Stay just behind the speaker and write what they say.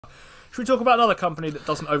Should we talk about another company that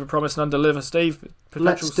doesn't overpromise and underdeliver, Steve?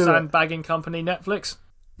 Perpetual sandbagging company, Netflix.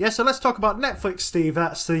 Yeah, so let's talk about Netflix, Steve.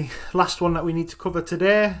 That's the last one that we need to cover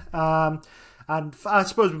today. And I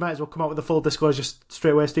suppose we might as well come out with a full disclosure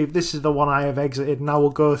straight away, Steve. This is the one I have exited, and I will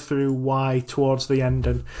go through why towards the end,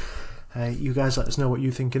 and you guys let us know what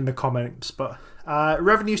you think in the comments. But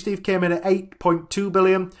revenue, Steve, came in at 8.2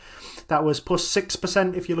 billion. That was plus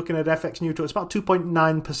 6% if you're looking at FX neutral. It's about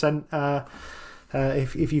 2.9%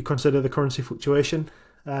 if you consider the currency fluctuation.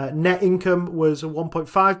 Net income was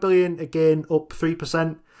 1.5 billion, again up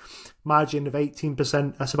 3%. Margin of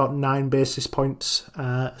 18%. That's about 9 basis points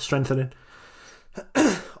strengthening.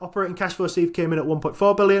 Operating cash flow, Steve, came in at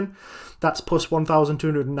 1.4 billion. That's plus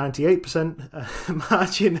 1,298%.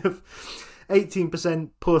 Margin of 18%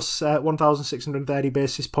 plus 1,630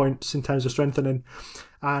 basis points in terms of strengthening.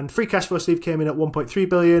 And free cash flow, Steve, came in at 1.3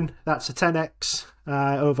 billion. That's a 10x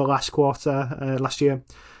over last year.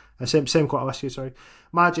 Same quarter last year, sorry.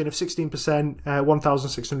 Margin of 16%,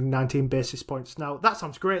 1,619 basis points. Now, that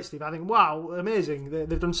sounds great, Steve. I think, wow, amazing.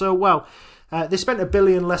 They've done so well. They spent $1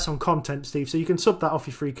 billion less on content, Steve, so you can sub that off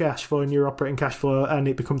your free cash flow and your operating cash flow, and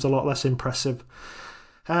it becomes a lot less impressive.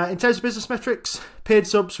 In terms of business metrics, paid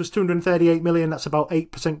subs was 238 million. That's about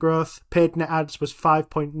 8% growth. Paid net adds was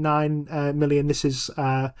 5.9 million. This is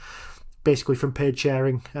basically from paid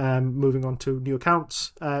sharing, moving on to new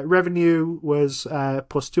accounts. Revenue was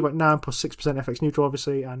plus 2.9, plus 6% FX neutral,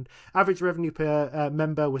 obviously, and average revenue per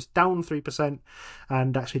member was down 3%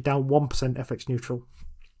 and actually down 1% FX neutral.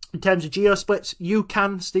 In terms of geo splits,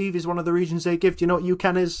 UCAN, Steve, is one of the regions they give. Do you know what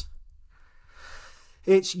UCAN is?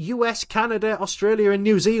 It's US, Canada, Australia, and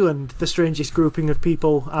New Zealand. The strangest grouping of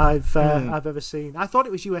people I've ever seen. I thought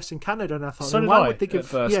it was US and Canada, and I thought, so why would they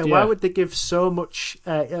give? Why would they give so much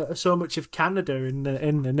of Canada in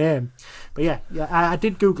the name? But I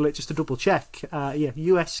did Google it just to double check.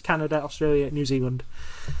 US, Canada, Australia, New Zealand.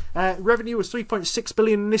 Revenue was 3.6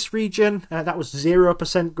 billion in this region. That was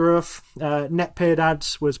 0% growth. Net paid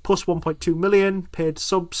ads was plus 1.2 million. Paid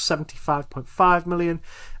subs 75.5 million.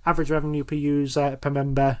 Average revenue per user per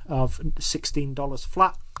member of $16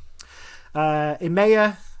 flat.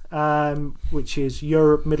 EMEA, which is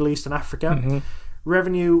Europe, Middle East, and Africa.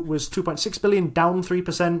 Revenue was 2.6 billion, down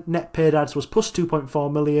 3%. Net paid ads was plus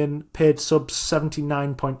 2.4 million. Paid subs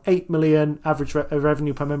 79.8 million. Average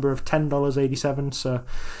revenue per member of $10.87. So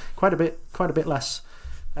quite a bit less.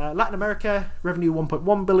 Latin America, revenue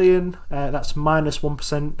 1.1 billion. That's minus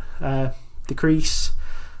 1% decrease.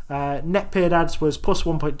 Net paid ads was plus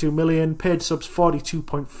 1.2 million. Paid subs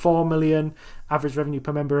 42.4 million. Average revenue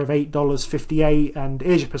per member of $8.58. And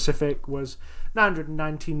Asia Pacific was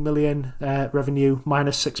 919 million revenue,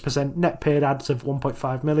 minus 6%. Net paid ads of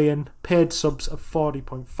 1.5 million. Paid subs of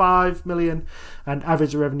 40.5 million. And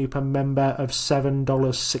average revenue per member of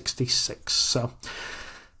 $7.66. So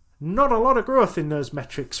not a lot of growth in those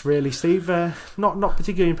metrics, really, Steve. Not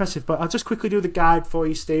particularly impressive, but I'll just quickly do the guide for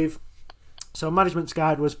you, Steve. So management's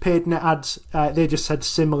guide was paid net ads. They just said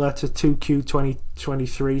similar to 2Q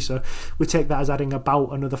 2023. So we take that as adding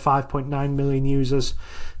about another 5.9 million users.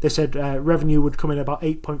 They said revenue would come in about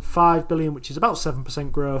 8.5 billion, which is about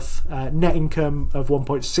 7% growth. Net income of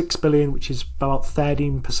 1.6 billion, which is about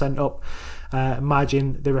 13% up.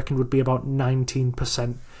 Margin, they reckon, would be about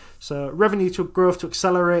 19%. So revenue growth to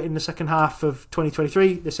accelerate in the second half of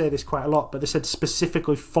 2023. They say this quite a lot, but they said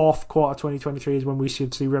specifically fourth quarter 2023 is when we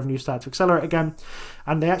should see revenue start to accelerate again.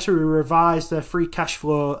 And they actually revised their free cash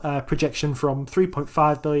flow projection from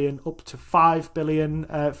 3.5 billion up to 5 billion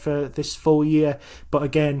for this full year. But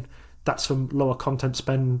again, that's from lower content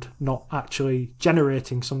spend, not actually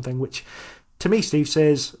generating something, which to me, Steve,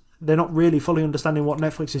 says they're not really fully understanding what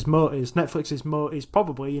Netflix's moat is. Netflix's moat is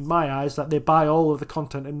probably, in my eyes, that they buy all of the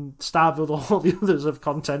content and starve all the others of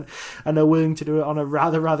content, and are willing to do it on a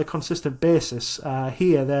rather consistent basis.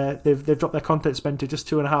 Here, they've dropped their content spend to just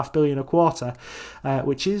 $2.5 billion a quarter,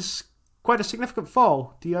 which is quite a significant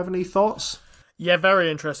fall. Do you have any thoughts? Yeah,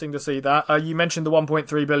 very interesting to see that. You mentioned the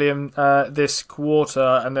 1.3 billion this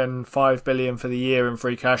quarter, and then 5 billion for the year in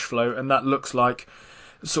free cash flow, and that looks like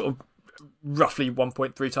sort of roughly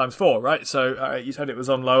 1.3 times 4, right? So you said it was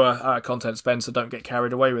on lower content spend, so don't get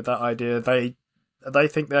carried away with that idea. They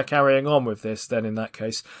think they're carrying on with this. Then in that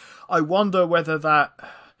case, I wonder whether that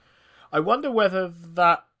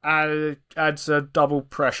adds a double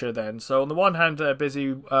pressure. Then, so on the one hand, they're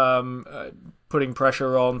busy putting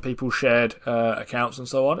pressure on people's shared accounts and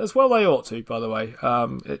so on. As well, they ought to. By the way,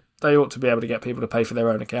 they ought to be able to get people to pay for their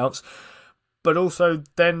own accounts. But also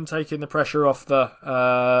then taking the pressure off the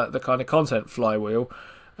kind of content flywheel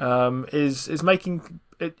is making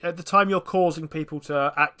it, at the time you're causing people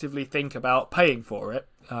to actively think about paying for it.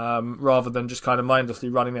 rather than just kind of mindlessly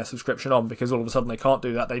running their subscription on, because all of a sudden they can't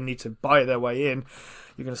do that. They need to buy their way in.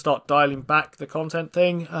 You're going to start dialing back the content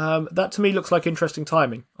thing. That to me looks like interesting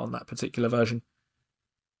timing on that particular version.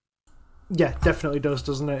 Yeah, definitely does,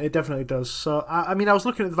 doesn't it? It definitely does. So, I mean, I was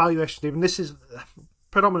looking at the valuation, Steve, and this is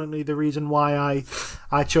predominantly the reason why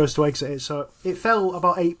I chose to exit it. So it fell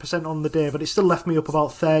about 8% on the day, but it still left me up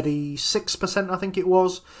about 36%, I think it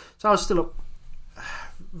was. So I was still up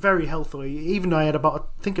very healthily, even though I had I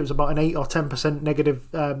think it was about an 8 or 10% negative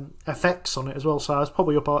effects on it as well. So I was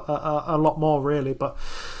probably up a lot more, really. But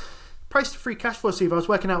price to free cash flow, Steve, I was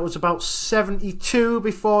working out was about 72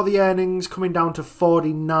 before the earnings, coming down to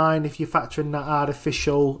 49 if you factor in that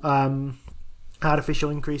artificial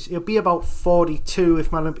increase. It'll be about 42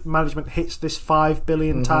 if management hits this 5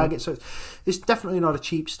 billion target. So it's definitely not a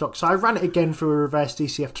cheap stock. So I ran it again through a reverse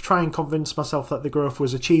DCF to try and convince myself that the growth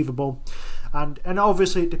was achievable. And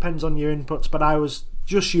obviously it depends on your inputs, but I was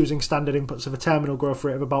just using standard inputs of a terminal growth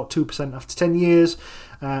rate of about 2% after 10 years,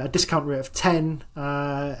 a discount rate of 10,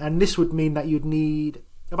 and this would mean that you'd need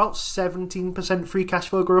about 17% free cash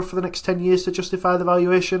flow growth for the next 10 years to justify the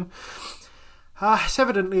valuation. It's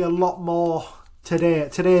evidently a lot more today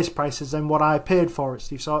at today's prices than what I paid for it,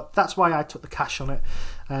 Steve. So that's why I took the cash on it.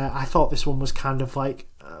 I thought this one was kind of like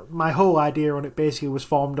my whole idea on it basically was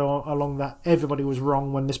formed along that everybody was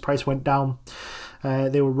wrong when this price went down.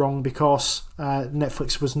 They were wrong because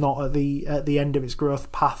Netflix was not at the end of its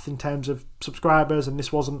growth path in terms of subscribers, and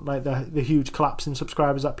this wasn't like the huge collapse in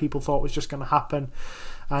subscribers that people thought was just going to happen.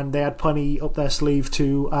 And they had plenty up their sleeve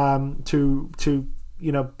to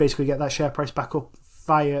basically get that share price back up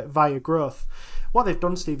via growth. What they've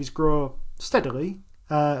done, Steve, is grow steadily,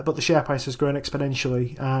 but the share price has grown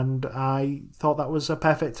exponentially, and I thought that was a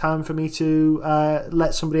perfect time for me to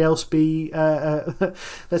let somebody else play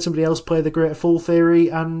the greater fool theory.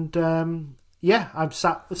 And I'm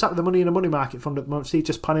sat with the money in a money market fund at the moment, Steve,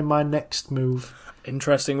 just planning my next move.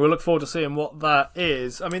 Interesting. We'll look forward to seeing what that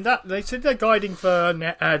is. I mean, that they said they're guiding for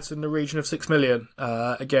net adds in the region of 6 million.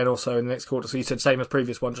 Again, also in the next quarter. So you said same as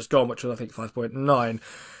previous one just gone, which was I think 5.9.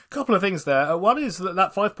 Couple of things there. One is that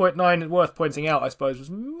 5.9 is worth pointing out, I suppose,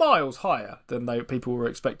 was miles higher than people were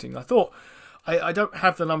expecting. I thought, I don't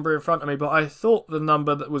have the number in front of me, but I thought the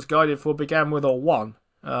number that was guided for began with a 1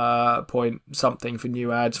 point something for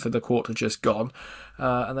new ads for the quarter just gone.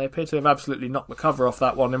 And they appear to have absolutely knocked the cover off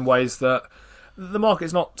that one in ways that the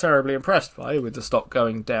market's not terribly impressed by, with the stock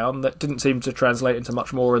going down. That didn't seem to translate into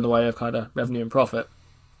much more in the way of kind of revenue and profit.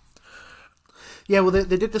 Yeah, well,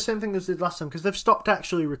 they did the same thing as they did last time, because they've stopped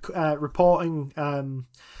actually reporting.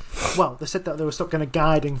 They said that they were stopped kind of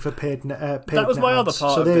guiding for paid that was my other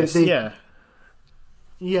part of this. Yeah,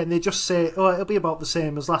 and they just say, it'll be about the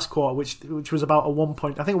same as last quarter, which was about a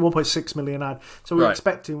 1.6 million ad. So we were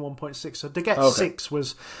expecting 1.6. So to get 6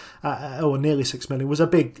 was, nearly 6 million was a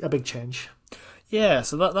big change. Yeah,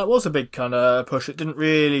 so that was a big kind of push. It didn't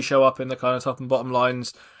really show up in the kind of top and bottom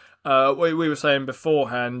lines. We were saying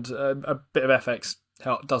beforehand, a bit of FX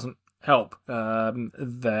doesn't help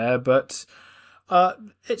there, but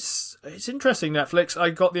it's interesting, Netflix. I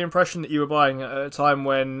got the impression that you were buying at a time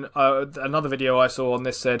when another video I saw on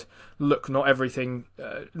this said, look, not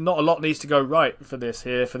a lot needs to go right for this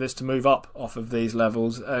to move up off of these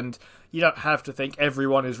levels, and you don't have to think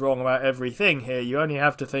everyone is wrong about everything here. You only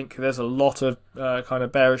have to think there's a lot of kind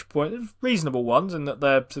of bearish points, reasonable ones, and that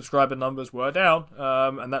their subscriber numbers were down,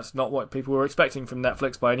 and that's not what people were expecting from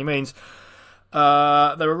Netflix by any means. They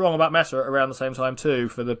were wrong about Meta around the same time too,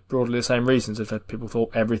 for broadly the same reasons. If people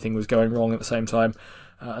thought everything was going wrong at the same time,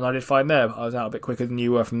 and I did fine there. I was out a bit quicker than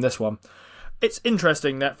you were from this one. It's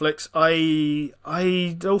interesting, Netflix. I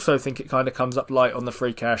also think it kind of comes up light on the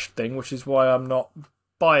free cash thing, which is why I'm not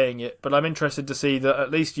buying it. But I'm interested to see that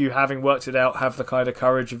at least you, having worked it out, have the kind of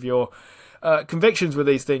courage of your convictions with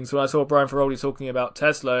these things. When I saw Brian Feroldi talking about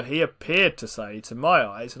Tesla, he appeared to say, to my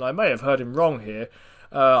eyes, and I may have heard him wrong here,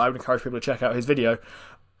 I would encourage people to check out his video.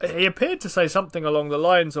 He appeared to say something along the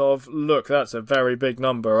lines of, look, that's a very big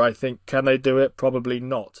number. I think, can they do it? Probably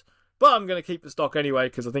not. But I'm going to keep the stock anyway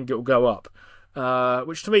because I think it will go up.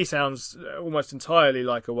 Which to me sounds almost entirely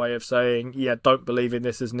like a way of saying, yeah, don't believe in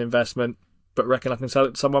this as an investment, but reckon I can sell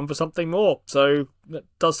it to someone for something more. So that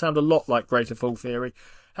does sound a lot like greater fool theory.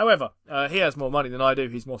 However, he has more money than I do.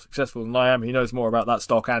 He's more successful than I am. He knows more about that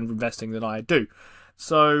stock and investing than I do.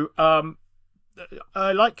 So I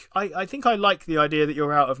think I like the idea that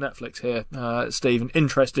you're out of Netflix here, Steve, and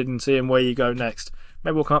interested in seeing where you go next.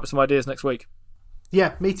 Maybe we'll come up with some ideas next week.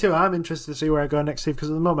 Yeah, me too. I'm interested to see where I go next, Steve, because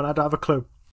at the moment I don't have a clue.